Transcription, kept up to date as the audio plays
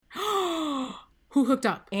Who hooked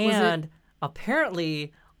up? And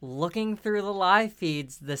apparently, looking through the live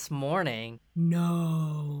feeds this morning,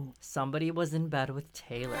 No. somebody was in bed with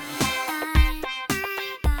Taylor.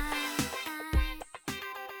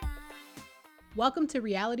 Welcome to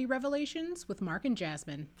Reality Revelations with Mark and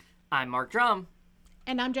Jasmine. I'm Mark Drum,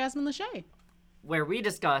 And I'm Jasmine Lachey. where we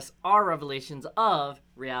discuss our revelations of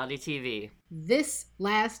reality TV. This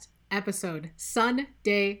last episode,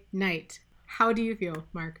 Sunday night. How do you feel,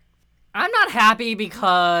 Mark? I'm not happy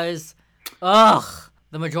because, the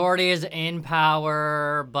majority is in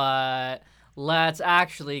power, but let's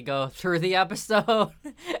actually go through the episode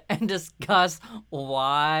and discuss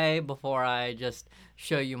why before I just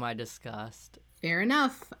show you my disgust. Fair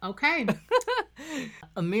enough. Okay.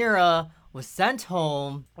 Amira was sent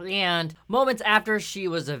home, and moments after she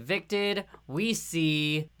was evicted, we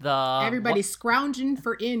see Everybody's scrounging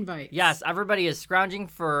for invites. Yes, everybody is scrounging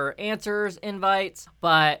for answers, invites,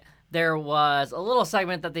 but there was a little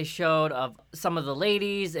segment that they showed of some of the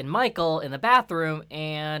ladies and Michael in the bathroom,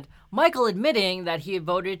 and Michael admitting that he had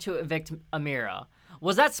voted to evict Amira.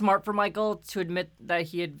 Was that smart for Michael to admit that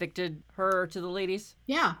he evicted her to the ladies?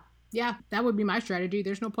 Yeah, that would be my strategy.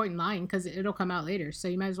 There's no point in lying because it'll come out later. So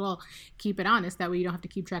you might as well keep it honest. That way you don't have to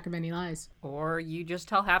keep track of any lies. Or you just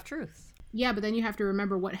tell half-truths. Yeah, but then you have to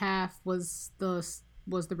remember what half was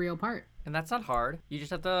the real part. And that's not hard. You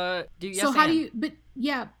just have to do yes So how and. do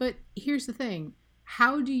you, but here's the thing.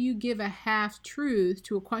 How do you give a half-truth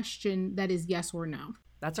to a question that is yes or no?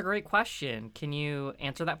 That's a great question. Can you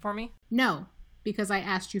answer that for me? No, because I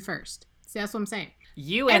asked you first. See, that's what I'm saying.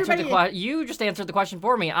 You just answered the question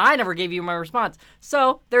for me. I never gave you my response.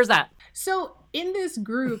 So there's that. So in this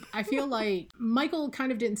group, I feel like Michael kind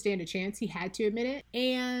of didn't stand a chance. He had to admit it.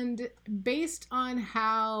 And based on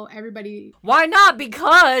how everybody... Why not?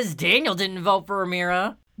 Because Daniel didn't vote for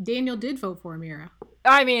Amira. Daniel did vote for Amira.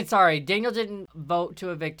 Daniel didn't vote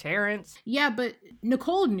to evict Terrence. Yeah, but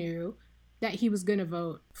Nicole knew that he was going to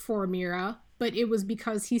vote for Amira, but it was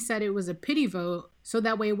because he said it was a pity vote, so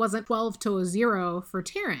that way it wasn't 12-0 for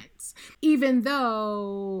Terrence, even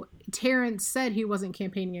though Terrence said he wasn't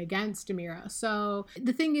campaigning against Amira. So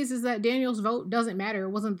the thing is that Daniel's vote doesn't matter.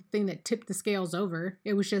 It wasn't the thing that tipped the scales over.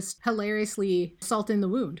 It was just hilariously salt in the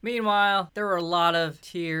wound. Meanwhile, there were a lot of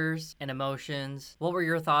tears and emotions. What were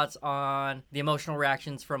your thoughts on the emotional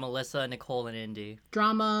reactions from Alyssa, Nicole, and Indy?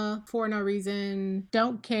 Drama for no reason,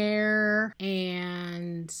 don't care,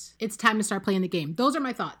 and it's time to start playing the game. Those are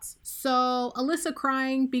my thoughts. So Alyssa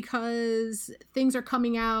crying because things are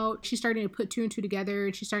coming out. She's starting to put two and two together,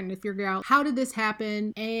 and she's starting to figure out, how did this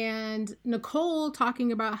happen? And Nicole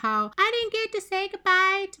talking about how I didn't get to say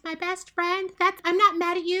goodbye to my best friend. I'm not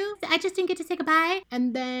mad at you. I just didn't get to say goodbye.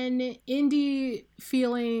 And then Indy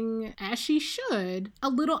feeling, as she should, a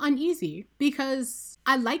little uneasy because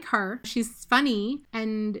I like her. She's funny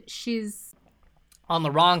and she's on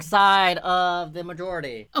the wrong side of the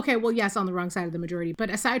majority. Okay, well, yes, on the wrong side of the majority. But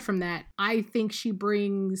aside from that, I think she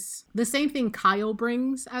brings the same thing Kyle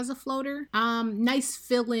brings as a floater. Nice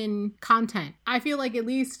fill-in content. I feel like, at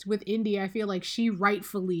least with Indy, I feel like she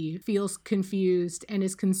rightfully feels confused and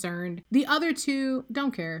is concerned. The other two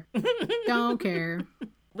don't care. Don't care.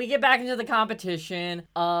 We get back into the competition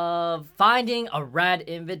of finding a red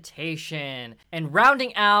invitation. And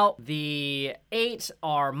rounding out the 8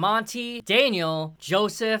 are Monty, Daniel,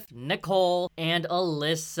 Joseph, Nicole, and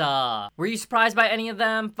Alyssa. Were you surprised by any of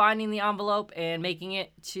them finding the envelope and making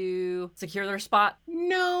it to secure their spot?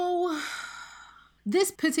 No.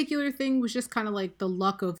 This particular thing was just kind of like the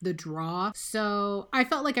luck of the draw. So I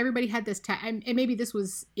felt like everybody had this, and maybe this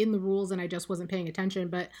was in the rules and I just wasn't paying attention,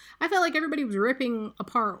 but I felt like everybody was ripping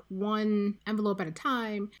apart one envelope at a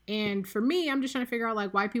time. And for me, I'm just trying to figure out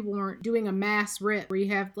like why people weren't doing a mass rip where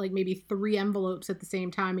you have like maybe 3 envelopes at the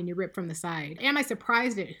same time and you rip from the side. Am I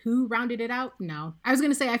surprised at who rounded it out? No. I was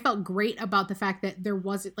going to say I felt great about the fact that there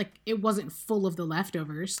wasn't it wasn't full of the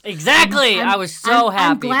leftovers. Exactly. I was so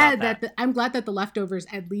happy about that. I'm glad that the leftovers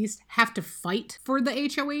at least have to fight for the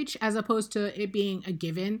HOH as opposed to it being a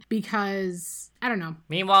given, because I don't know.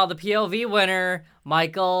 Meanwhile, the POV winner,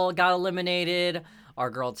 Michael, got eliminated. Our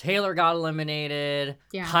girl Taylor got eliminated.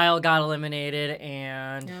 Yeah. Kyle got eliminated.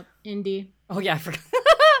 And Indy. Oh yeah, I forgot.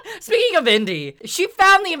 Speaking of Indy, she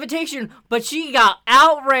found the invitation, but she got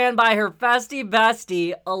outran by her festie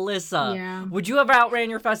bestie, Alyssa. Yeah. Would you have outran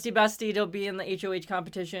your festie bestie to be in the HOH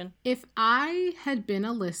competition? If I had been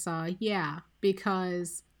Alyssa, yeah,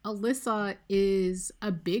 because Alyssa is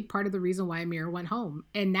a big part of the reason why Amira went home.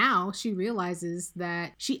 And now she realizes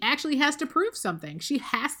that she actually has to prove something. She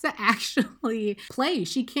has to actually play.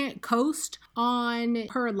 She can't coast on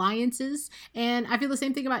her alliances. And I feel the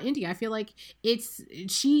same thing about India. I feel like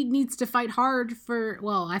she needs to fight hard for,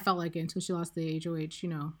 well, I felt like it until she lost the HOH,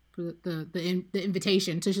 the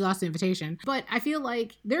invitation. So she lost the invitation. But I feel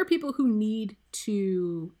like there are people who need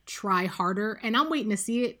to try harder, and I'm waiting to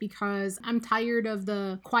see it because I'm tired of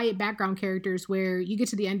the quiet background characters where you get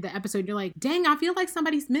to the end of the episode and you're like, dang, I feel like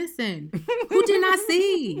somebody's missing. Who didn't I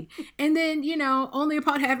see? And then, only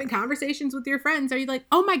upon having conversations with your friends are you like,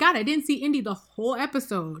 oh my God, I didn't see Indy the whole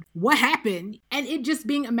episode. What happened? And it just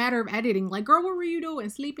being a matter of editing. Like, girl, what were you doing?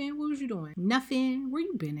 Sleeping? What was you doing? Nothing. Where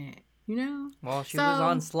you been at? Well, she was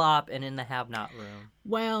on slop and in the have-not room.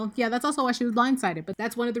 Well, yeah, that's also why she was blindsided. But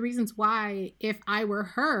that's one of the reasons why, if I were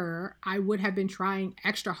her, I would have been trying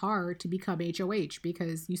extra hard to become HOH,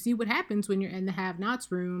 because you see what happens when you're in the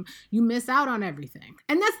have-nots room. You miss out on everything.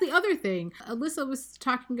 And that's the other thing. Alyssa was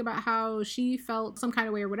talking about how she felt some kind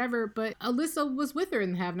of way or whatever, but Alyssa was with her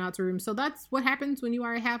in the have-nots room. So that's what happens when you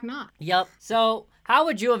are a have-not. Yep. So how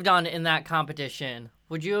would you have done in that competition?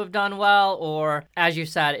 Would you have done well, or, as you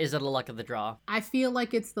said, is it a luck of the draw? I feel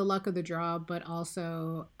like it's the luck of the draw, but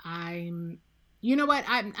also you know what?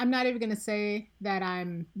 I'm not even going to say that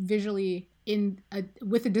I'm visually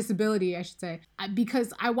with a disability, I should say,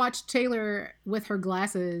 because I watched Taylor with her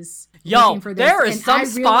glasses. Yo, for this, there is some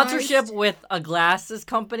sponsorship with a glasses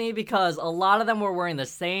company, because a lot of them were wearing the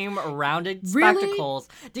same rounded spectacles.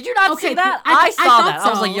 Did you not see that? I saw that. So. I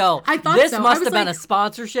was like, yo, this must have been a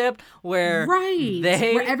sponsorship where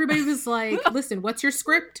where everybody was like, listen, what's your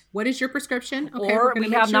script? What is your prescription? Okay, or we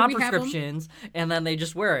have non-prescriptions, and then they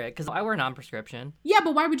just wear it, because I wear non-prescription. Yeah,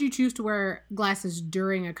 but why would you choose to wear glasses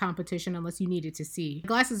during a competition unless you needed to see?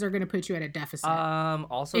 Glasses are going to put you at a deficit.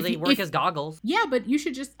 Also, they work as goggles. Yeah, but you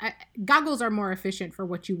should just... goggles are more efficient for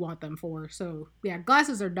what you want them for. So, yeah,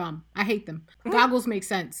 glasses are dumb. I hate them. Goggles make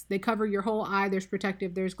sense. They cover your whole eye. There's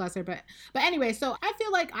protective. There's glass there. But anyway, so I feel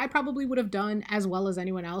like I probably would have done as well as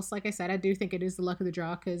anyone else. Like I said, I do think it is the luck of the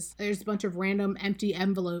draw, because there's a bunch of random empty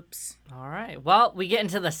envelopes. All right. Well, we get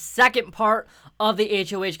into the second part of the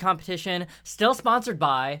HOH competition, still sponsored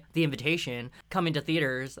by The Invitation, coming to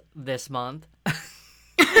theaters this month.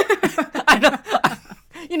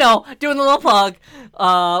 I know, doing the little plug.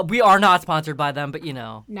 We are not sponsored by them, but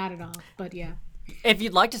Not at all, but yeah. If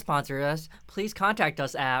you'd like to sponsor us, please contact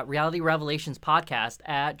us at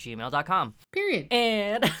realityrevelationspodcast@gmail.com. Period.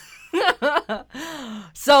 And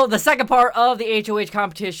so the second part of the HOH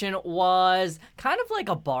competition was kind of like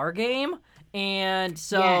a bar game. And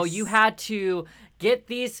so you had to get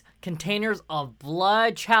these containers of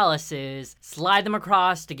blood chalices, slide them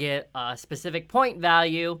across to get a specific point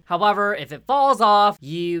value. However, if it falls off,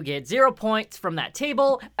 you get 0 points from that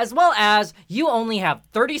table, as well as you only have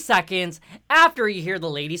 30 seconds after you hear the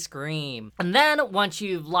lady scream. And then once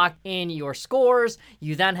you've locked in your scores,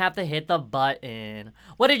 you then have to hit the button.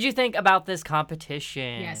 What did you think about this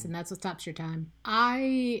competition? Yes, and that's what stops your time.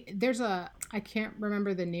 I can't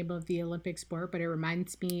remember the name of the Olympic sport, but it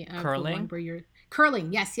reminds me of curling. The one where you're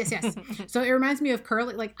curling. Yes. So it reminds me of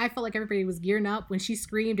curling. Like, I felt like everybody was gearing up when she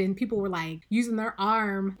screamed, and people were like using their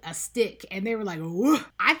arm, a stick, and they were like, whoa.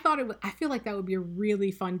 I feel like that would be a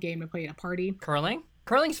really fun game to play at a party.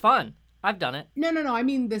 Curling's fun. I've done it. No. I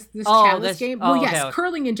mean this chalice game. Well, yes, okay.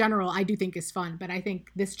 Curling in general I do think is fun, but I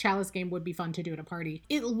think this chalice game would be fun to do at a party.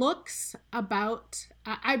 It looks about...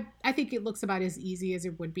 I think it looks about as easy as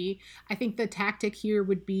it would be. I think the tactic here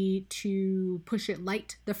would be to push it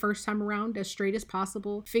light the first time around, as straight as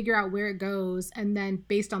possible, figure out where it goes, and then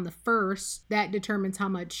based on the first, that determines how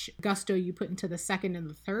much gusto you put into the second and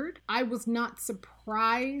the third. I was not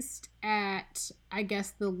surprised at, I guess,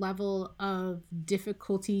 the level of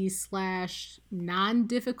difficulty /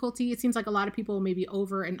 non-difficulty. It seems like a lot of people maybe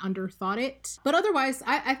over and under thought it. But otherwise,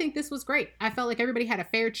 I think this was great. I felt like everybody had a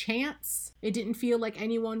fair chance. It didn't feel like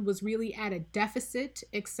anyone was really at a deficit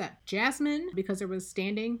except Jasmine, because there was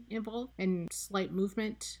standing involved and slight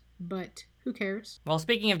movement, but who cares? Well,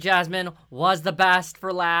 speaking of Jasmine, was the best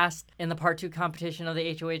for last in the part 2 competition of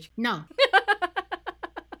the HOH? No.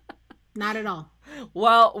 Not at all.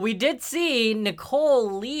 Well, we did see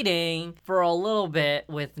Nicole leading for a little bit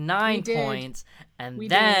with 9 points, and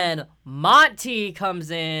then Monty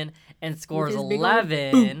comes in and scores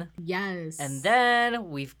 11. Yes. And then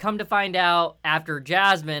we've come to find out, after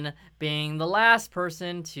Jasmine being the last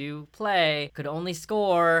person to play, could only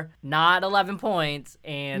score not 11 points.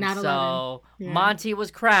 And Monty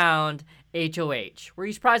was crowned HOH. Were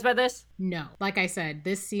you surprised by this? No. Like I said,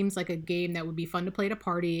 this seems like a game that would be fun to play at a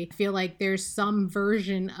party. I feel like there's some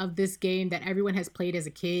version of this game that everyone has played as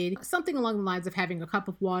a kid. Something along the lines of having a cup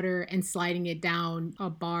of water and sliding it down a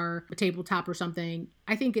bar, a tabletop or something.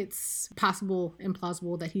 I think it's possible and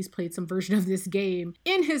plausible that he's played some version of this game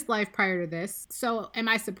in his life prior to this. So am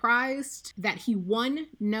I surprised that he won?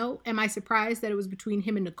 No. Am I surprised that it was between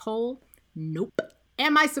him and Nicole? Nope.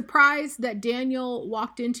 Am I surprised that Daniel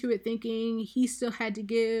walked into it thinking he still had to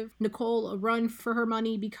give Nicole a run for her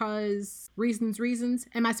money because reasons?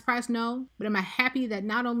 Am I surprised? No. But am I happy that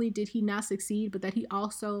not only did he not succeed, but that he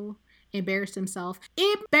also embarrassed himself,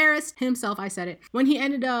 I said it, when he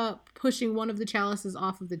ended up pushing one of the chalices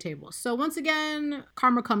off of the table. So once again,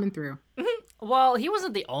 karma coming through. Well, he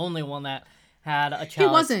wasn't the only one that had a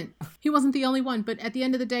chalice. He wasn't the only one, but at the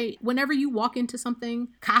end of the day, whenever you walk into something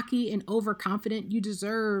cocky and overconfident, you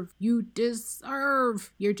deserve your just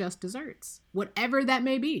desserts, whatever that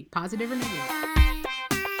may be, positive or negative.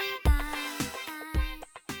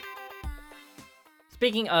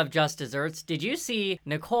 Speaking of just desserts, did you see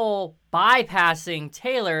Nicole bypassing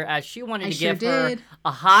Taylor as she wanted to give her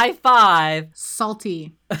a high five?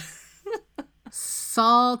 Salty.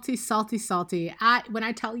 Salty. When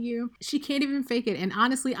I tell you, she can't even fake it. And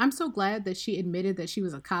honestly, I'm so glad that she admitted that she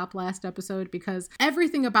was a cop last episode, because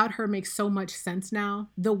everything about her makes so much sense now.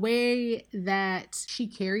 The way that she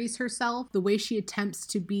carries herself, the way she attempts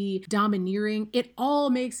to be domineering, it all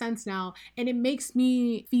makes sense now. And it makes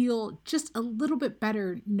me feel just a little bit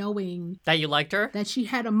better knowing that you liked her? That she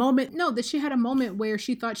had a moment where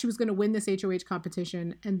she thought she was going to win this HOH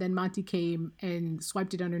competition, and then Monty came and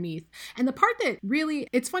swiped it underneath. And the part that really,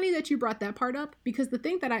 it's funny that you brought that part up, because the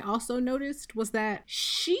thing that I also noticed was that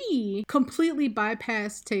she completely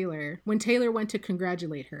bypassed Taylor when Taylor went to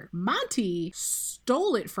congratulate her. Monty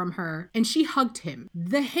stole it from her and she hugged him.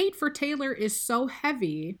 The hate for Taylor is so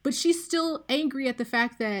heavy, but she's still angry at the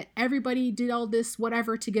fact that everybody did all this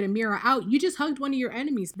whatever to get Amira out. You just hugged one of your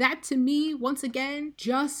enemies. That to me, once again,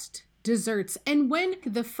 just desserts. And when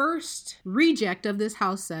the first reject of this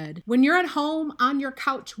house said, when you're at home on your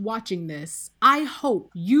couch watching this, I hope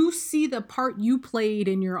you see the part you played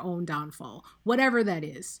in your own downfall, whatever that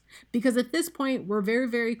is. Because at this point, we're very,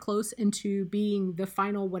 very close into being the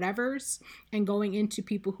final whatevers and going into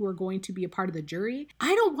people who are going to be a part of the jury.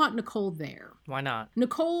 I don't want Nicole there. Why not?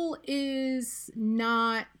 Nicole is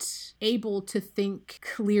not able to think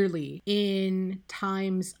clearly in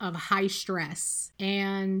times of high stress,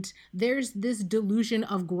 and there's this delusion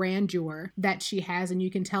of grandeur that she has, and you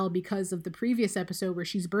can tell because of the previous episode where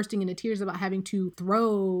she's bursting into tears about having to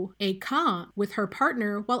throw a comp with her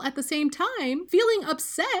partner, while at the same time feeling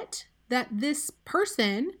upset that this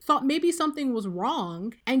person thought maybe something was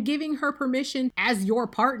wrong and giving her permission as your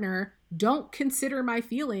partner. Don't consider my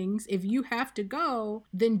feelings. If you have to go,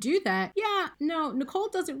 then do that. Yeah, no, Nicole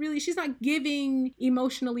doesn't really, she's not giving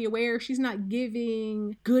emotionally aware. She's not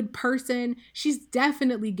giving good person. She's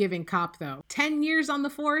definitely giving cop though. 10 years on the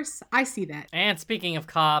force, I see that. And speaking of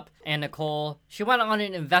cop and Nicole, she went on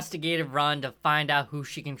an investigative run to find out who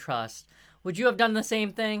she can trust. Would you have done the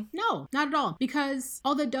same thing? No, not at all. Because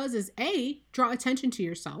all that does is A, draw attention to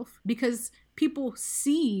yourself, because people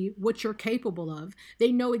see what you're capable of.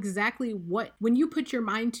 They know exactly when you put your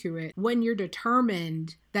mind to it, when you're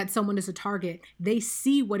determined that someone is a target, they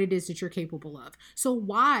see what it is that you're capable of. So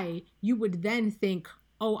why you would then think,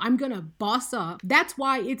 oh, I'm going to boss up. That's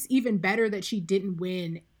why it's even better that she didn't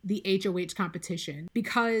win the HOH competition,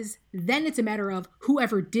 because then it's a matter of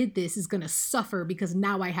whoever did this is going to suffer because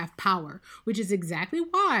now I have power, which is exactly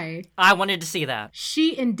why I wanted to see that.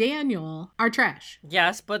 She and Daniel are trash.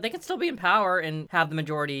 Yes, but they can still be in power and have the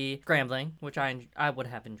majority scrambling, which I would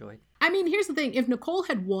have enjoyed. I mean, here's the thing. If Nicole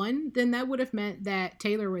had won, then that would have meant that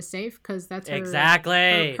Taylor was safe, because that's her,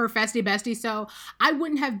 exactly her festy bestie. So I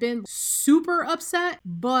wouldn't have been super upset,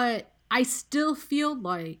 but I still feel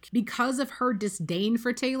like because of her disdain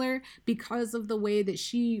for Taylor, because of the way that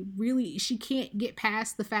she can't get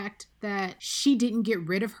past the fact that she didn't get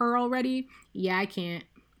rid of her already. Yeah, I can't.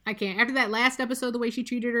 After that last episode, the way she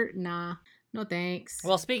treated her, nah. No thanks.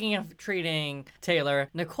 Well, speaking of treating Taylor,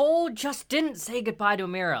 Nicole just didn't say goodbye to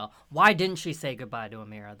Amira. Why didn't she say goodbye to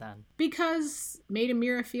Amira then? Because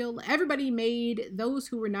those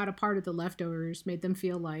who were not a part of the leftovers made them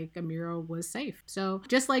feel like Amira was safe. So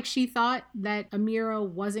just like she thought that Amira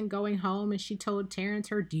wasn't going home and she told Terrence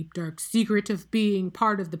her deep dark secret of being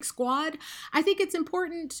part of the squad, I think it's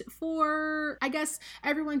important for, I guess,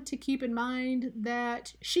 everyone to keep in mind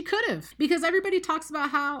that she could have. Because everybody talks about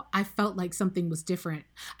how I felt like something was different.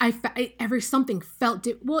 Something felt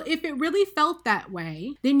well, if it really felt that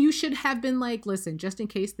way, then you should have been like, listen, just in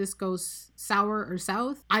case this goes sour or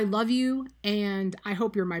south, I love you and I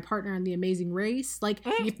hope you're my partner on the amazing race. Like,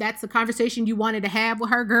 if that's the conversation you wanted to have with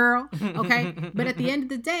her, girl, okay? But at the end of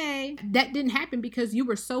the day, that didn't happen because you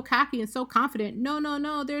were so cocky and so confident.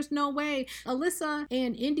 No, there's no way. Alyssa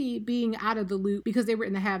and Indy being out of the loop because they were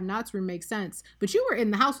in the have-nots room makes sense, but you were in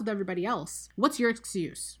the house with everybody else. What's your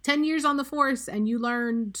excuse? 10 years on the force and you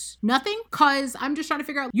learned nothing? Cause I'm just trying to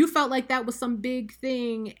figure out, you felt like that was some big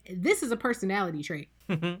thing. This is a personality trait.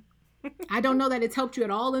 I don't know that it's helped you at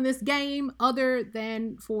all in this game other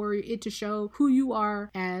than for it to show who you are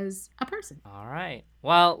as a person. All right.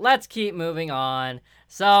 Well, let's keep moving on.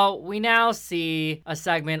 So we now see a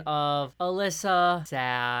segment of Alyssa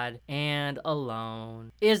sad and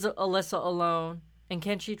alone. Is Alyssa alone? And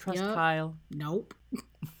can she trust Kyle? Nope.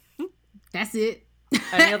 That's it.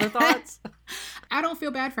 Any other thoughts? I don't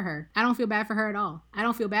feel bad for her. I don't feel bad for her at all. I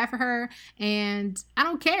don't feel bad for her, and I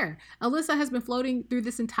don't care. Alyssa has been floating through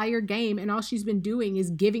this entire game, and all she's been doing is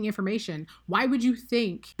giving information. Why would you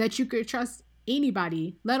think that you could trust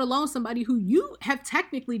anybody, let alone somebody who you have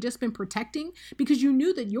technically just been protecting because you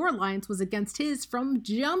knew that your alliance was against his from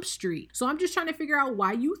Jump Street? So I'm just trying to figure out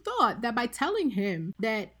why you thought that by telling him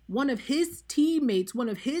that one of his teammates, one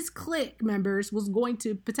of his clique members was going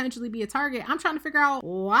to potentially be a target. I'm trying to figure out,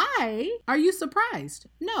 why are you surprised?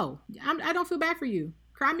 No, I don't feel bad for you.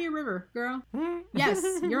 Cry me a river, girl. Yes,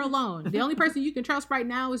 you're alone. The only person you can trust right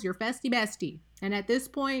now is your festy bestie. And at this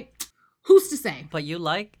point, who's to say? But you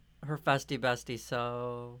like her festy bestie,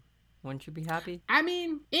 so wouldn't you be happy? I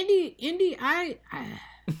mean, Indy, I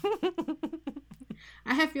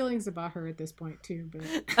have feelings about her at this point too,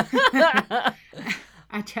 but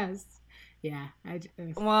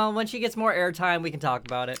well, when she gets more airtime, we can talk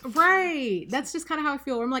about it. Right. That's just kind of how I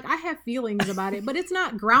feel. I'm like, I have feelings about it, but it's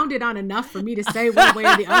not grounded on enough for me to say one way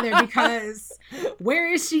or the other because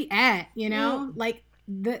where is she at? You know, like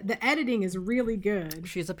the editing is really good.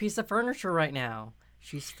 She's a piece of furniture right now.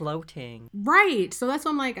 She's floating. Right. So that's why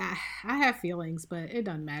I'm like, I have feelings, but it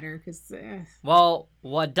doesn't matter because... Well,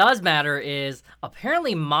 what does matter is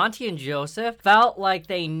apparently Monty and Joseph felt like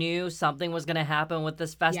they knew something was going to happen with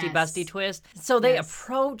this festy bestie twist. So they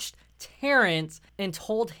approached Terrence and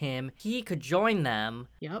told him he could join them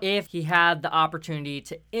if he had the opportunity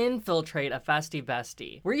to infiltrate a festy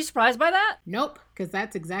bestie. Were you surprised by that? Nope, because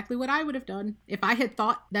that's exactly what I would have done. If I had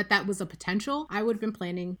thought that that was a potential, I would have been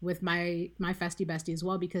planning with my festy bestie as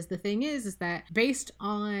well, because the thing is that based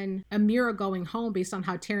on Amira going home, based on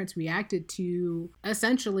how Terrence reacted to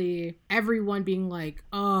essentially everyone being like,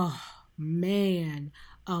 oh man,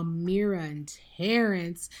 Amira and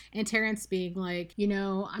Terrence being like, you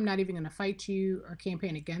know, I'm not even going to fight you or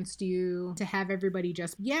campaign against you, to have everybody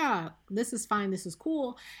just, yeah, this is fine, this is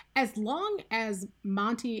cool. As long as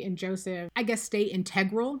Monty and Joseph, I guess, stay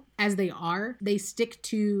integral as they are, they stick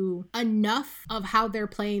to enough of how they're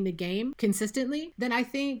playing the game consistently, then I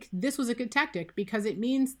think this was a good tactic, because it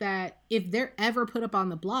means that if they're ever put up on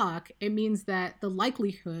the block, it means that the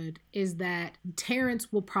likelihood is that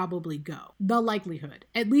Terrence will probably go. The likelihood,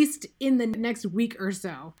 at least in the next week or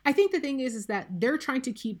so. I think the thing is that they're trying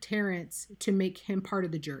to keep Terrence to make him part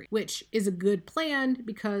of the jury, which is a good plan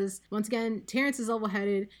because, once again, Terrence is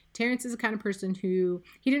level-headed. Terrence is the kind of person who,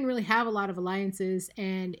 he didn't really have a lot of alliances,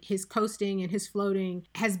 and his coasting and his floating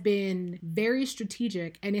has been very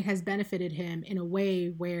strategic, and it has benefited him in a way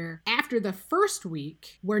where after the first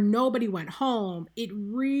week where nobody went home, it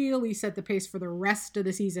really set the pace for the rest of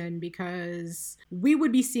the season, because we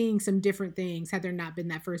would be seeing some different things had there not been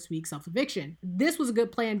that first week self-eviction. This was a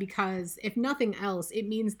good plan because, if nothing else, it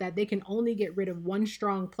means that they can only get rid of one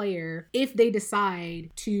strong player if they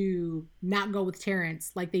decide to not go with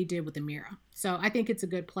Terrence like they did with Amira. So I think it's a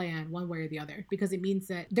good plan one way or the other, because it means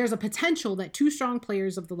that there's a potential that two strong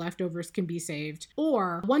players of the leftovers can be saved,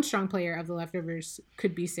 or one strong player of the leftovers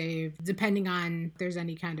could be saved, depending on if there's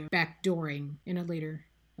any kind of backdooring in a later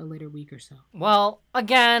week or so. Well,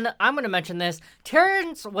 again, I'm going to mention this.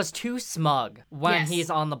 Terrence was too smug when he's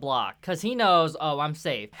on the block, because he knows, oh, I'm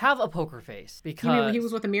safe. Have a poker face. Because... You mean when he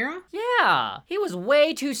was with Amira? Yeah. He was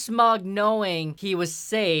way too smug knowing he was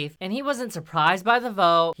safe, and he wasn't surprised by the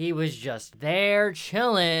vote. He was just there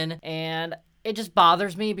chilling, and it just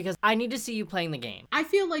bothers me because I need to see you playing the game. I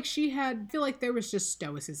feel like there was just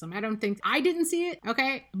stoicism. I didn't see it,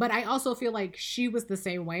 okay? But I also feel like she was the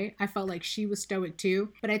same way. I felt like she was stoic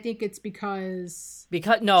too. But I think it's because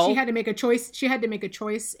no. She had to make a choice. She had to make a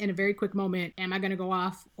choice in a very quick moment. Am I going to go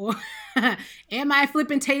off? Or am I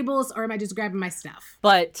flipping tables? Or am I just grabbing my stuff?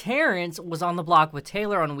 But Terrence was on the block with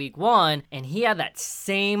Taylor on week 1, and he had that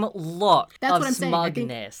same look of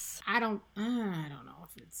smugness. I don't know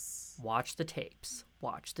if it's... Watch the tapes.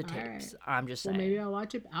 Watch the tapes. Right. I'm just saying. Well, maybe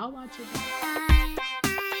I'll watch it.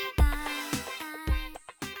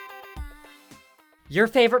 Your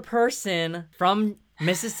favorite person from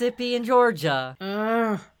Mississippi and Georgia.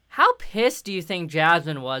 How pissed do you think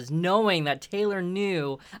Jasmine was knowing that Taylor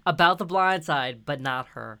knew about the blind side, but not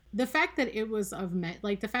her? The fact that it was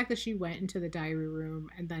the fact that she went into the diary room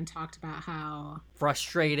and then talked about how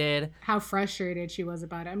frustrated she was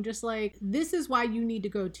about it. I'm just like, this is why you need to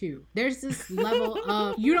go too. There's this level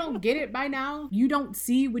of, you don't get it by now. You don't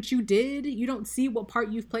see what you did. You don't see what part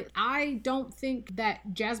you've played. I don't think that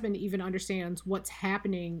Jasmine even understands what's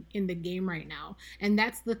happening in the game right now. And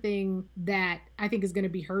that's the thing that I think is going to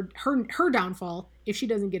be her downfall if she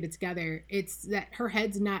doesn't get it together. It's that her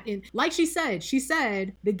head's not in, like she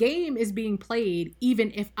said the game is being played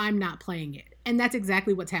even if I'm not playing it. And that's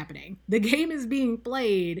exactly what's happening. The game is being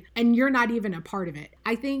played and you're not even a part of it.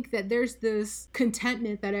 I think that there's this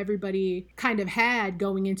contentment that everybody kind of had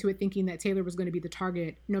going into it, thinking that Taylor was going to be the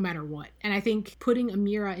target no matter what. And I think putting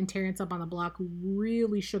Amira and Terrence up on the block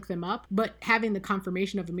really shook them up. But having the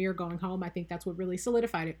confirmation of Amira going home, I think that's what really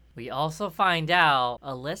solidified it. We also find out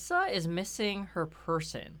Alyssa is missing her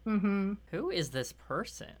person. Mm-hmm. Who is this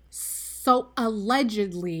person? So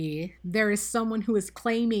allegedly, there is someone who is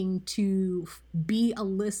claiming to be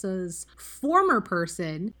Alyssa's former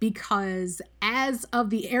person because as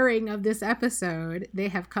of the airing of this episode, they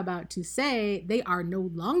have come out to say they are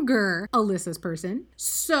no longer Alyssa's person.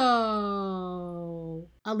 So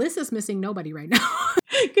Alyssa's missing nobody right now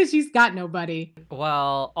because she's got nobody.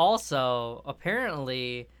 Well, also,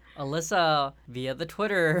 apparently... Alyssa, via the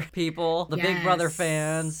Twitter people, the Big Brother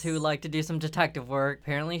fans who like to do some detective work,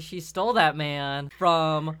 apparently she stole that man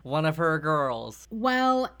from one of her girls.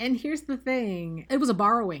 Well, and here's the thing. It was a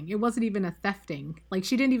borrowing. It wasn't even a thefting. Like,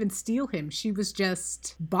 she didn't even steal him. She was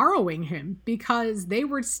just borrowing him because they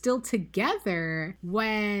were still together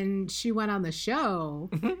when she went on the show.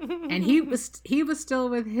 And he was still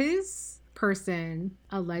with his person,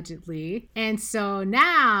 allegedly. And so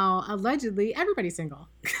now, allegedly, everybody's single.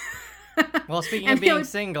 Well, speaking of being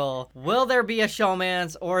single, will there be a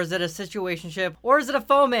showmance, or is it a situationship, or is it a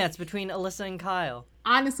faux-mance between Alyssa and Kyle?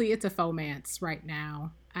 Honestly, it's a faux-mance right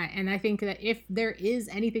now. And I think that if there is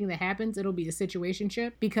anything that happens, it'll be a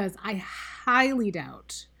situationship, because I highly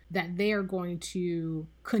doubt that they are going to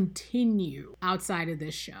continue outside of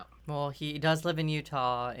this show. Well, he does live in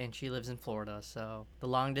Utah and she lives in Florida, so the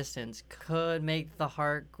long distance could make the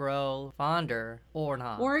heart grow fonder or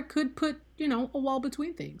not. Or it could put, a wall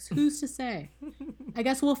between things. Who's to say? I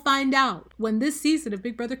guess we'll find out when this season of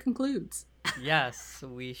Big Brother concludes. Yes,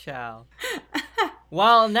 we shall.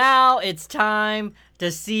 Well, now it's time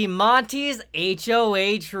to see Monty's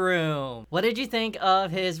HOH room. What did you think of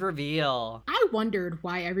his reveal? I wondered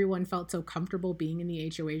why everyone felt so comfortable being in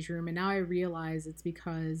the HOH room, and now I realize it's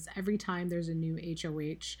because every time there's a new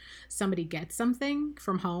HOH, somebody gets something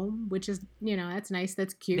from home, which is, that's nice,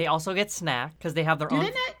 that's cute. They also get snacks because they have their own. Do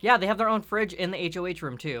they not? Yeah, they have their own fridge in the HOH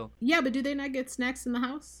room too. Yeah, but do they not get snacks in the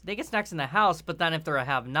house? They get snacks in the house, but then if they're a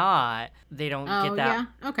have-not, they don't get that.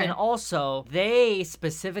 Yeah, okay. And also, they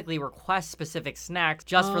specifically request specific snacks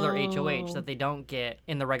just for their HOH that they don't get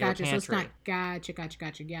in the regular pantry. So it's not, gotcha.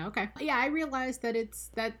 Yeah, okay. Yeah, I realized that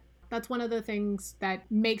that's one of the things that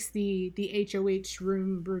makes the HOH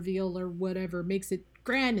room reveal or whatever, makes it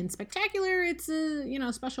grand and spectacular. It's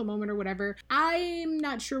a special moment or whatever. I'm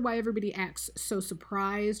not sure why everybody acts so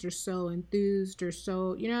surprised or so enthused or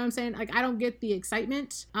so, you know what I'm saying? Like, I don't get the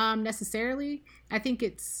excitement necessarily. I think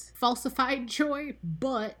it's falsified joy,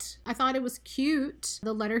 but I thought it was cute.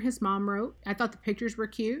 The letter his mom wrote, I thought the pictures were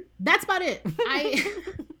cute. That's about it.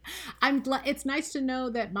 I'm glad. It's nice to know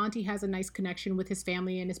that Monty has a nice connection with his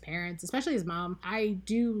family and his parents, especially his mom. I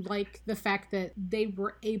do like the fact that they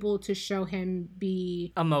were able to show him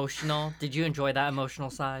be emotional. Did you enjoy that emotional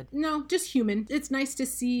side? No, just human. It's nice to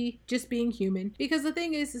see just being human, because the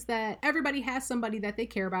thing is that everybody has somebody that they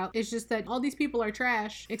care about. It's just that all these people are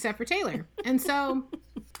trash except for Taylor. And so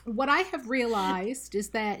what I have realized is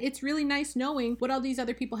that it's really nice knowing what all these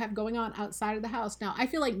other people have going on outside of the house. Now, I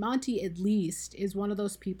feel like Monty, at least, is one of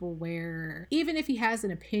those people where even if he has an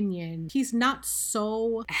opinion, he's not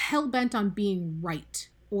so hell-bent on being right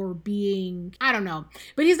or being, I don't know.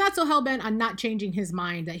 But he's not so hell-bent on not changing his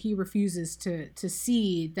mind that he refuses to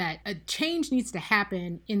see that a change needs to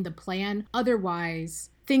happen in the plan. Otherwise,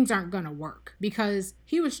 things aren't gonna work, because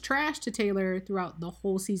he was trash to Taylor throughout the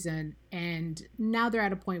whole season, and now they're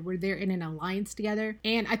at a point where they're in an alliance together.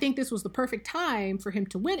 And I think this was the perfect time for him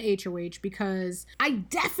to win HOH, because I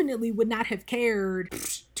definitely would not have cared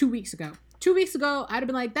 2 weeks ago. 2 weeks ago, I'd have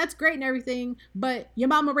been like, that's great and everything, but your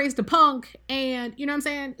mama raised a punk, and you know what I'm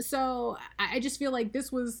saying? So I just feel like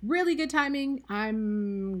this was really good timing.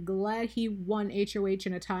 I'm glad he won HOH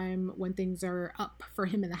in a time when things are up for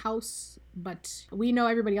him in the house, but we know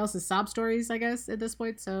everybody else's sob stories, I guess, at this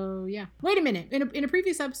point. So yeah. Wait a minute. In a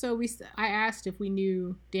previous episode, I asked if we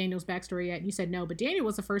knew Daniel's backstory yet, and you said no, but Daniel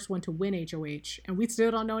was the first one to win HOH, and we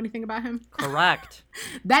still don't know anything about him. Correct.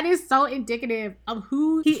 That is so indicative of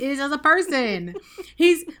who he is as a person.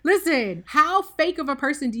 Listen, how fake of a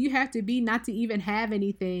person do you have to be not to even have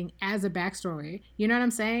anything as a backstory? You know what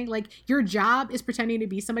I'm saying? Like, your job is pretending to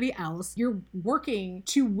be somebody else. You're working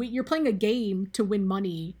to win, you're playing a game to win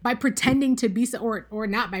money by pretending to be, or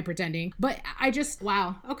not by pretending. But I just,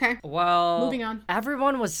 wow. Okay. Well, moving on.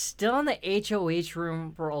 Everyone was still in the HOH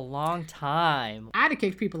room for a long time. I'd have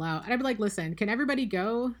kicked people out. I'd be like, listen, can everybody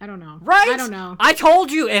go? I don't know. Right? I don't know. I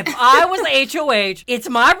told you, if I was HOH, it's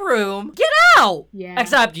my room. Get out! Yeah.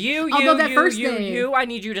 Except you, I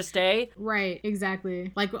need you to stay. Right,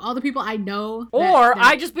 exactly. Like, all the people I know. Or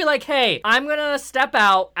I just be like, hey, I'm gonna step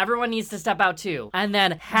out. Everyone needs to step out too. And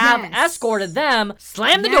then have escorted them,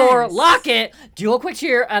 slam the door, lock it, do a quick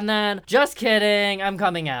cheer, and then, just kidding, I'm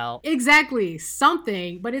coming out. Exactly.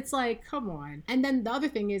 Something. But it's like, come on. And then the other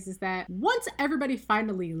thing is that once everybody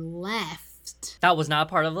finally left, that was not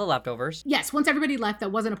part of the leftovers. Yes, once everybody left,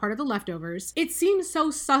 that wasn't a part of the leftovers. It seems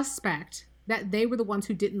so suspect that they were the ones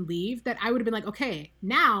who didn't leave, that I would have been like, okay,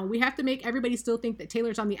 now we have to make everybody still think that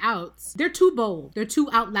Taylor's on the outs. They're too bold. They're too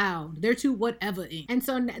out loud. They're too whatever-ing. And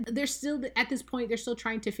so they're still, at this point, they're still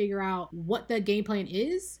trying to figure out what the game plan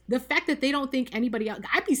is. The fact that they don't think anybody else,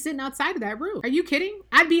 I'd be sitting outside of that room. Are you kidding?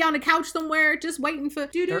 I'd be on a couch somewhere just waiting for...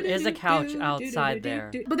 There is a couch outside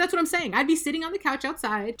there. But that's what I'm saying. I'd be sitting on the couch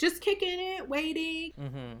outside, just kicking it, waiting,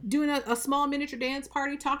 doing a small miniature dance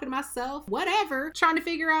party, talking to myself, whatever, trying to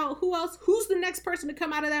figure out who's the next person to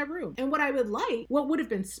come out of that room. And what would have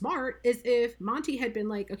been smart is if Monty had been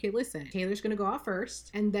like, okay, listen, Taylor's gonna go out first,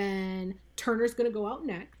 and then Turner's gonna go out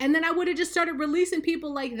next. And then I would have just started releasing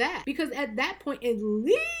people like that. Because at that point, at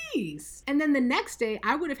least. And then the next day,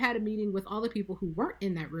 I would have had a meeting with all the people who weren't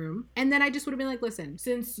in that room. And then I just would have been like, listen,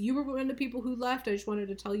 since you were one of the people who left, I just wanted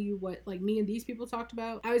to tell you what, like, me and these people talked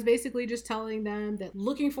about. I was basically just telling them that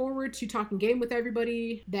looking forward to talking game with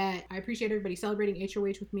everybody, that I appreciate everybody celebrating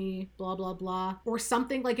HOH with me, blah, blah, blah. Or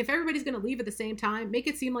something. Like, if everybody's gonna leave at the same time, make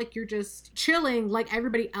it seem like you're just chilling like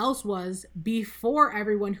everybody else was before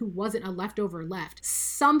everyone who wasn't a leftover left.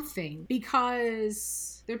 Something,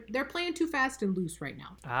 because they're playing too fast and loose right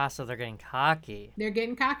now. So they're getting cocky. They're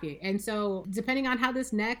getting cocky. And so depending on how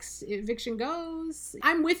this next eviction goes,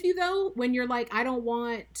 I'm with you though when you're like, I don't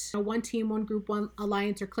want a one team, one group, one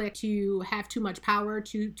alliance or clique to have too much power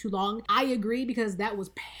too long. I agree, because that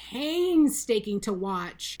was painstaking to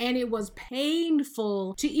watch, and it was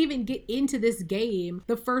painful to even get into this game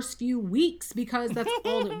the first few weeks, because that's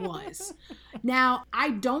all it was. Now,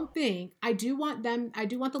 I do want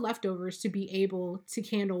the leftovers to be able to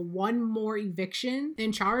handle one more eviction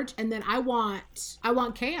in charge, and then I want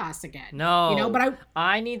chaos again. No, but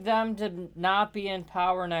I need them to not be in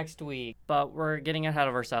power next week. But we're getting ahead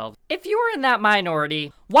of ourselves. If you were in that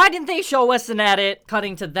minority, why didn't they show us an edit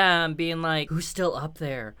cutting to them being like, who's still up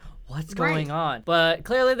there? What's going on? But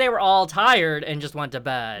clearly they were all tired and just went to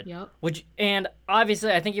bed. Yep. And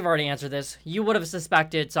obviously, I think you've already answered this. You would have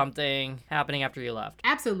suspected something happening after you left.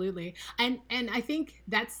 Absolutely. And I think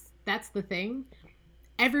that's the thing.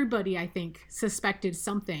 Everybody, I think, suspected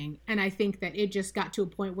something. And I think that it just got to a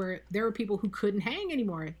point where there were people who couldn't hang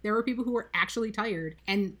anymore. There were people who were actually tired.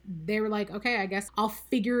 And they were like, okay, I guess I'll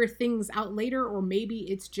figure things out later. Or maybe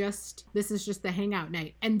this is just the hangout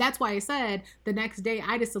night. And that's why I said the next day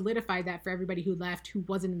I just solidified that for everybody who left who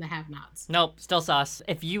wasn't in the have-nots. Nope, still sus.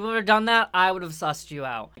 If you would have done that, I would have sussed you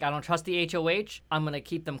out. I don't trust the HOH. I'm going to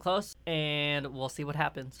keep them close and we'll see what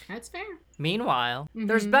happens. That's fair. Meanwhile,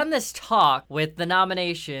 there's been this talk with the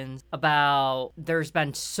nominations about there's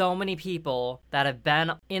been so many people that have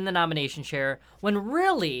been in the nomination chair, when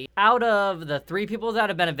really, out of the 3 people that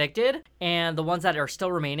have been evicted and the ones that are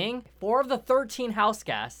still remaining, 4 of the 13 house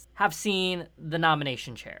guests have seen the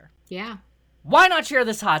nomination chair. Yeah. Why not share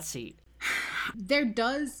this hot seat? There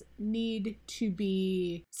does need to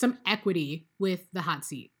be some equity with the hot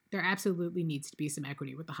seat. There absolutely needs to be some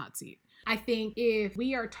equity with the hot seat. I think if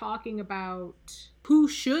we are talking about who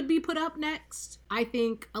should be put up next, I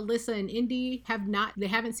think Alyssa and Indy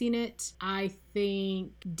haven't seen it. I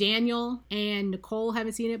think Daniel and Nicole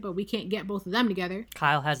haven't seen it, but we can't get both of them together.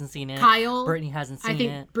 Kyle hasn't seen it. Brittany hasn't seen it. I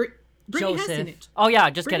think Brittany has seen it. Oh yeah,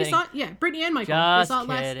 just Brittany kidding. Brittany and Michael. Just they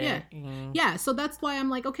saw it kidding. Yeah, so that's why I'm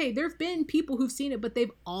like, okay, there've been people who've seen it, but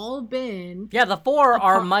they've all been... Yeah, the four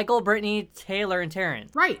are Michael, Brittany, Taylor, and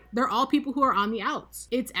Terrence. Right. They're all people who are on the outs.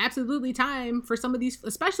 It's absolutely time for some of these,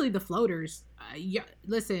 especially the floaters.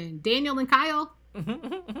 Listen, Daniel and Kyle,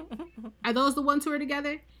 are those the ones who are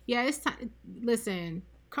together? Yeah, it's time. Listen,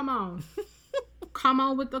 come on. Come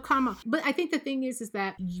on. But I think the thing is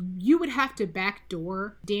that you would have to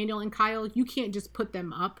backdoor Daniel and Kyle. You can't just put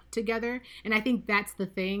them up together. And I think that's the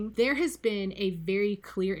thing. There has been a very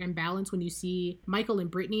clear imbalance when you see Michael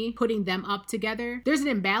and Brittany putting them up together. There's an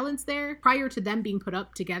imbalance there. Prior to them being put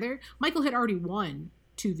up together, Michael had already won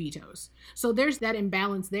 2 vetoes. So there's that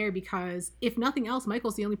imbalance there because if nothing else,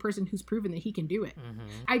 Michael's the only person who's proven that he can do it.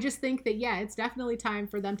 I just think that, yeah, it's definitely time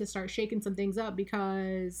for them to start shaking some things up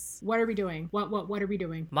because what are we doing? What are we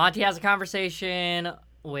doing? Monty has a conversation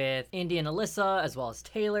with Indy and Alyssa, as well as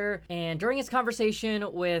Taylor. And during his conversation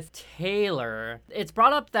with Taylor, it's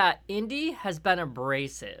brought up that Indy has been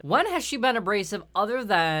abrasive. When has she been abrasive other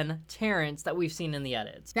than Terrence that we've seen in the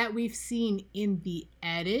edits? That we've seen in the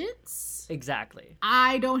edits? Exactly.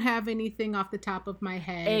 I don't have anything off the top of my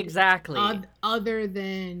head. Exactly. Other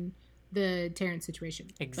than the Terrence situation.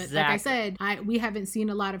 Exactly. But like I said, we haven't seen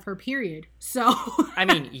a lot of her, period. So I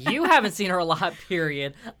mean, you haven't seen her a lot,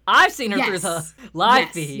 period. I've seen her through the live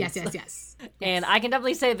feeds. Yes. And I can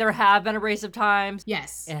definitely say there have been abrasive times.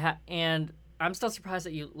 Yes. And I'm still surprised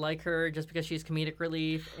that you like her just because she's comedic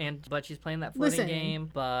relief, but she's playing that floating game.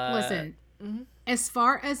 But listen. As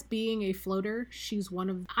far as being a floater, she's one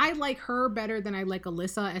of... I like her better than I like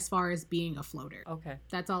Alyssa as far as being a floater. Okay.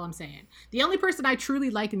 That's all I'm saying. The only person I truly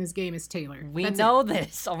like in this game is Taylor. We know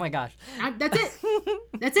this. Oh my gosh. That's it.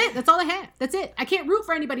 That's it. That's all I have. That's it. I can't root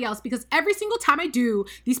for anybody else because every single time I do,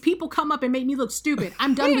 these people come up and make me look stupid.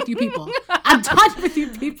 I'm done with you people. I'm done with you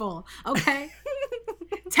people. Okay?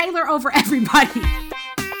 Taylor over everybody.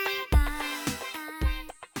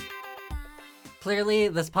 Clearly,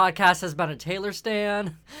 this podcast has been a Taylor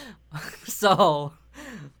stan, so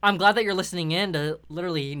I'm glad that you're listening in to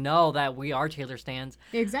literally know that we are Taylor stans.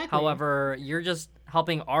 Exactly. However, you're just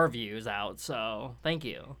helping our views out, so thank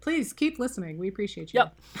you. Please keep listening. We appreciate you.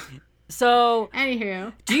 Yep. So,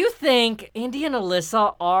 anywho, do you think Indy and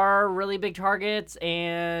Alyssa are really big targets?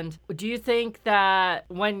 And do you think that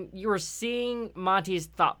when you were seeing Monty's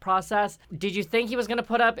thought process, did you think he was going to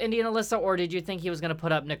put up Indy and Alyssa, or did you think he was going to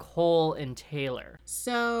put up Nicole and Taylor?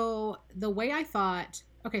 So the way I thought...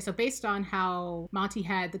 Okay, so based on how Monty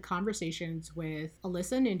had the conversations with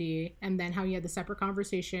Alyssa and Indy, and then how he had the separate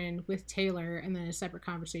conversation with Taylor, and then a separate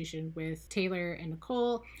conversation with Taylor and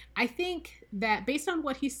Nicole, I think that based on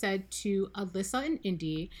what he said to Alyssa and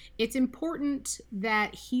Indy, it's important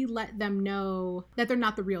that he let them know that they're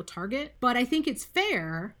not the real target. But I think it's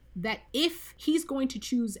fair that if he's going to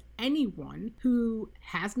choose anyone who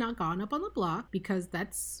has not gone up on the block, because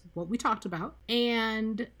that's what we talked about,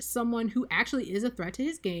 and someone who actually is a threat to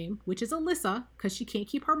his game, which is Alyssa, because she can't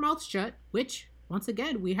keep her mouth shut, which, once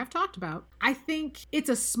again, we have talked about, I think it's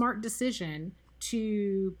a smart decision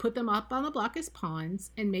to put them up on the block as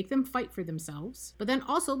pawns and make them fight for themselves, but then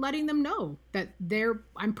also letting them know that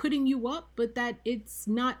I'm putting you up, but that it's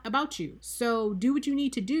not about you. So do what you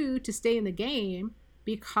need to do to stay in the game,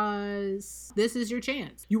 because this is your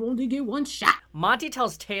chance. You only get one shot. Monty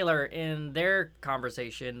tells Taylor in their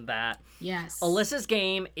conversation that Alyssa's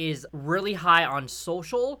game is really high on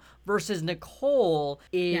social versus Nicole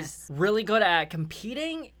is really good at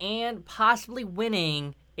competing and possibly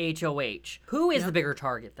winning HOH. Who is the bigger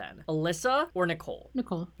target then? Alyssa or Nicole?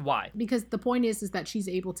 Nicole. Why? Because the point is that she's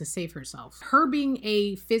able to save herself. Her being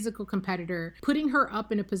a physical competitor, putting her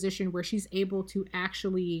up in a position where she's able to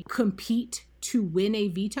actually compete to win a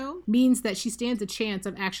veto means that she stands a chance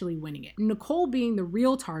of actually winning it. Nicole being the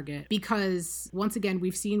real target, because once again,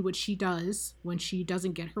 we've seen what she does when she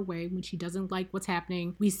doesn't get her way, when she doesn't like what's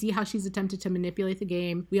happening. We see how she's attempted to manipulate the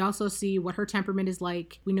game. We also see what her temperament is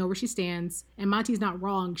like. We know where she stands. And Monty's not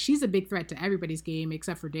wrong. She's a big threat to everybody's game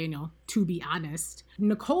except for Daniel, to be honest.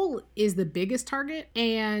 Nicole is the biggest target,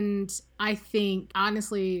 and I think,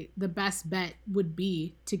 honestly, the best bet would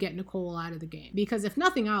be to get Nicole out of the game. Because if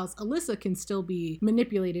nothing else, Alyssa can still be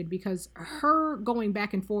manipulated, because her going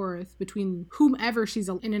back and forth between whomever she's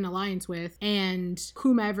in an alliance with and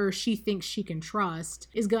whomever she thinks she can trust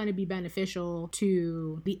is going to be beneficial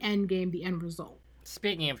to the end game, the end result.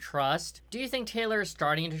 Speaking of trust, do you think Taylor is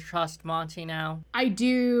starting to trust Monty now? I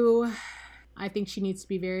do. I think she needs to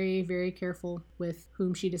be very, very careful with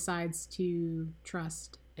whom she decides to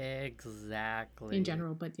trust. Exactly. In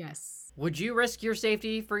general, but yes. Would you risk your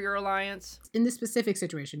safety for your alliance? In this specific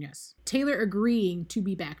situation, yes. Taylor agreeing to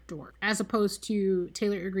be backdoored, as opposed to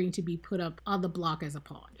Taylor agreeing to be put up on the block as a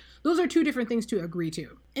pawn. Those are two different things to agree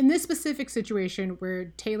to. In this specific situation where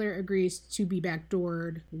Taylor agrees to be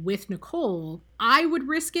backdoored with Nicole, I would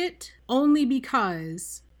risk it only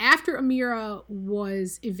because after Amira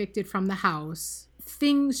was evicted from the house,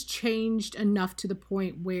 things changed enough to the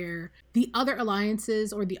point where the other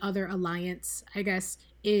alliances, or the other alliance, I guess,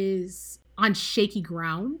 is on shaky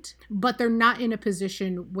ground, but they're not in a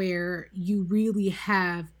position where you really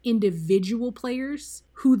have individual players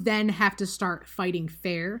who then have to start fighting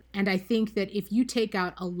fair. And I think that if you take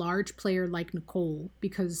out a large player like Nicole,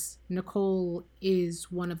 because Nicole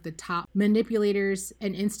is one of the top manipulators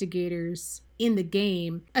and instigators in the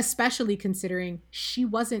game, especially considering she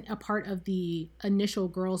wasn't a part of the initial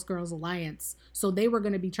Girls Alliance, so they were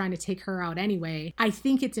going to be trying to take her out anyway. I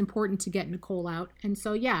think it's important to get Nicole out. And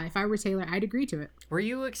so yeah, if I were Taylor, I'd agree to it. Were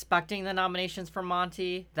you expecting the nominations for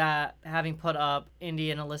Monty, that having put up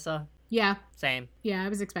Indy and Alyssa? Yeah. Same. Yeah, I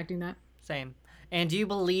was expecting that. Same. And do you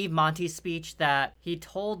believe Monty's speech that he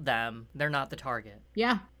told them they're not the target?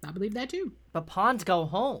 Yeah, I believe that too. But pawns go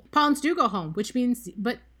home. Pawns do go home, which means,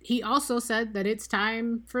 but he also said that it's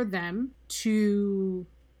time for them to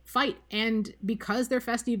fight. And because they're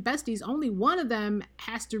festive besties, only one of them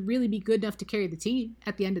has to really be good enough to carry the team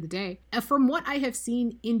at the end of the day. And from what I have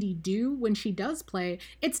seen Indy do when she does play,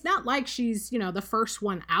 it's not like she's, the first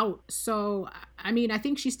one out. So, I mean, I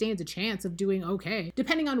think she stands a chance of doing okay.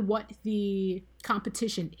 Depending on what the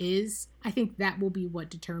competition is, I think that will be what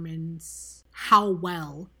determines how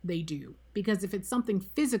well they do. Because if it's something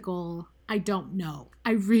physical, I don't know.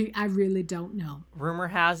 I really don't know. Rumor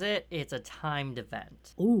has it, it's a timed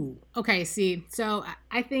event. Ooh. Okay, see. So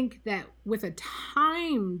I think that with a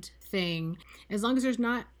timed thing, as long as there's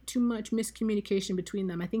not too much miscommunication between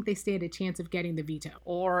them, I think they stand a chance of getting the veto.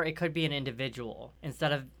 Or it could be an individual.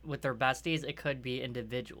 Instead of with their besties, it could be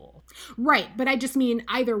individual. Right, but I just mean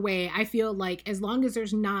either way, I feel like as long as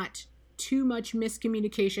there's not too much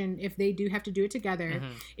miscommunication, if they do have to do it together.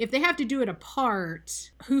 Mm-hmm. If they have to do it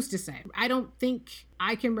apart, who's to say? I don't think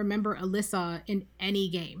I can remember Alyssa in any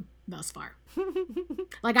game thus far.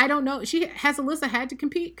 Like, I don't know. Has Alyssa had to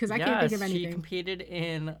compete? Because I can't think of anything. She competed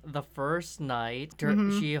in the first night.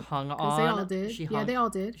 Mm-hmm. She hung on. They all did. They all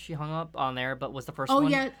did. She hung up on there, but was the first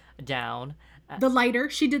one down. The lighter.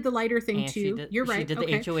 She did the lighter thing too. You're right. She did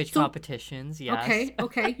the HOH competitions. Yes.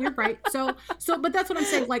 Okay. You're right. So, but that's what I'm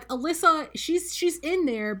saying. Like, Alyssa, she's in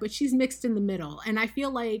there, but she's mixed in the middle, and I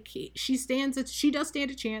feel like she does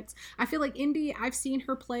stand a chance. I feel like Indy, I've seen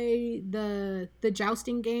her play the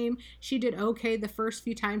jousting game. She did okay the first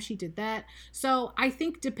few times she did that. So I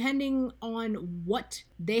think depending on what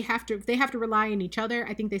if they have to rely on each other,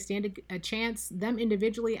 I think they stand a chance. Them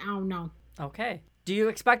individually, I don't know. Okay. Do you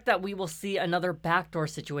expect that we will see another backdoor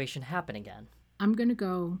situation happen again? I'm going to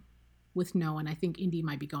go with no, and I think Indy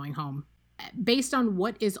might be going home. Based on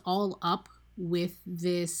what is all up with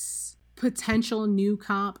this potential new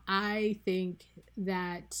comp, I think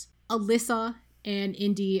that Alyssa and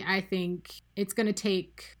Indy, I think it's going to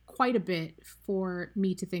take quite a bit for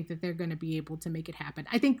me to think that they're going to be able to make it happen.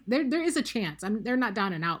 I think there is a chance. They're not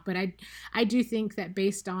down and out, but I do think that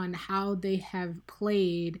based on how they have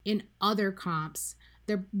played in other comps,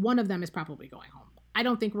 one of them is probably going home. I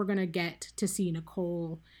don't think we're going to get to see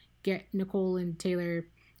Nicole and Taylor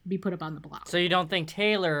be put up on the block. So you don't think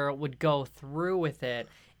Taylor would go through with it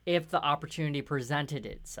if the opportunity presented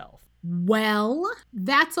itself? Well,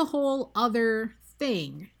 that's a whole other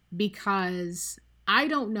thing, because I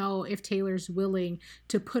don't know if Taylor's willing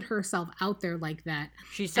to put herself out there like that.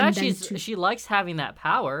 She said she likes having that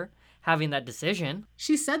power, having that decision.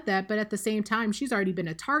 She said that, but at the same time, she's already been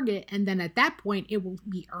a target, and then at that point, it will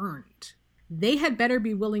be earned. They had better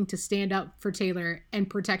be willing to stand up for Taylor and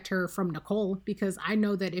protect her from Nicole, because I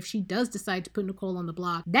know that if she does decide to put Nicole on the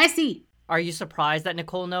block, that's it. Are you surprised that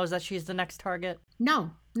Nicole knows that she's the next target?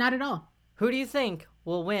 No, not at all. Who do you think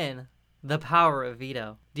will win the power of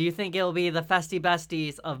veto? Do you think it'll be the festy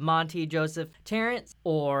besties of Monty, Joseph, Terrence,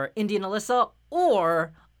 or Indy and Alyssa,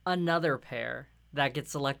 or another pair that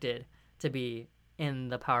gets selected to be in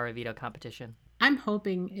the power of veto competition? I'm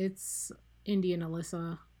hoping it's Indy and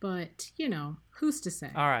Alyssa, but, who's to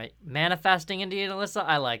say? All right, manifesting Indy and Alyssa,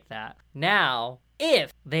 I like that. Now,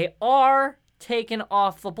 if they are taken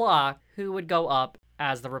off the block, who would go up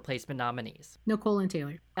as the replacement nominees? Nicole and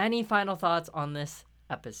Taylor. Any final thoughts on this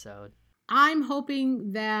episode? I'm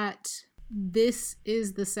hoping that this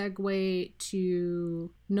is the segue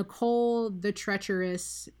to Nicole the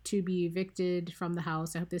treacherous to be evicted from the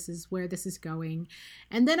house. I hope this is where this is going.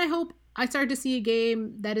 And then I hope I start to see a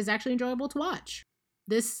game that is actually enjoyable to watch.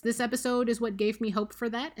 This episode is what gave me hope for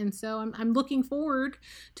that. And so I'm looking forward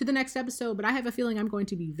to the next episode, but I have a feeling I'm going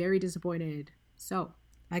to be very disappointed. So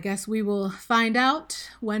I guess we will find out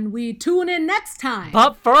when we tune in next time.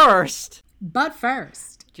 But first,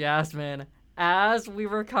 Jasmine, as we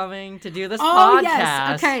were coming to do this podcast.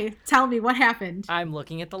 Yes. Okay, tell me what happened. I'm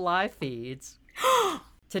looking at the live feeds.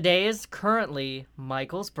 Today is currently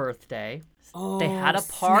Michael's birthday. Oh, they had a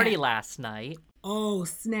party snap. last night. Oh,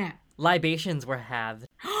 snap. Libations were had.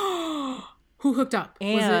 Who hooked up?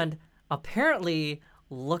 And apparently,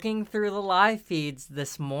 looking through the live feeds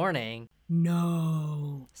this morning,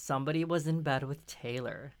 no, somebody was in bed with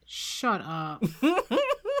Taylor. Shut up.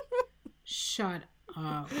 Shut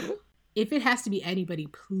up. If it has to be anybody,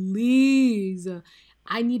 please.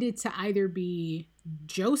 I need it to either be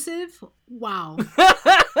Joseph. Wow.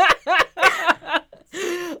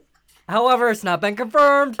 However, it's not been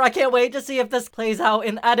confirmed. I can't wait to see if this plays out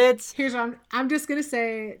in edits. Here's what I'm just going to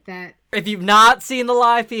say that if you've not seen the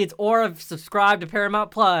live feeds or have subscribed to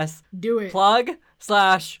Paramount Plus, do it.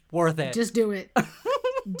 Plug/worth it. Just do it.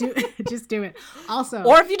 Just do it. Also,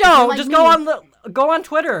 or if you don't, just go on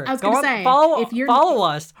Twitter. I was going to say, follow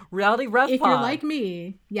us, Reality Rev Pod. If you're like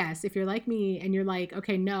me, yes, if you're like me and you're like,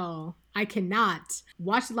 okay, no, I cannot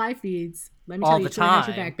watch the live feeds. Let me tell you, Twitter has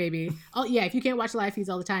your back, baby. Oh yeah, if you can't watch the live feeds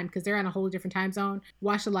all the time because they're on a whole different time zone,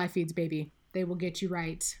 watch the live feeds, baby. They will get you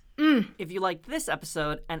right. If you liked this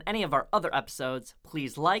episode and any of our other episodes,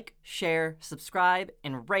 please like, share, subscribe,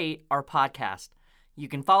 and rate our podcast. You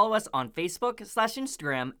can follow us on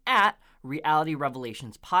Facebook/Instagram at Reality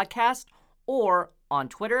Revelations Podcast, or on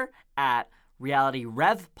Twitter at Reality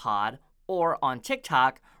Rev Pod, or on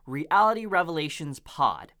TikTok, Reality Revelations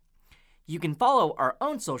Pod. You can follow our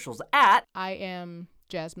own socials at I am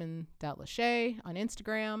Jasmine Lachey on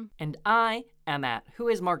Instagram. And I am at Who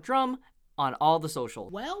is Mark Drum on all the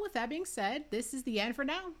socials. Well, with that being said, this is the end for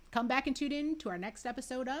now. Come back and tune in to our next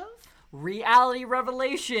episode of Reality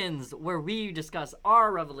Revelations, where we discuss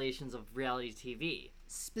our revelations of reality TV.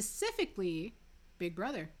 Specifically, Big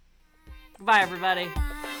Brother. Bye, everybody.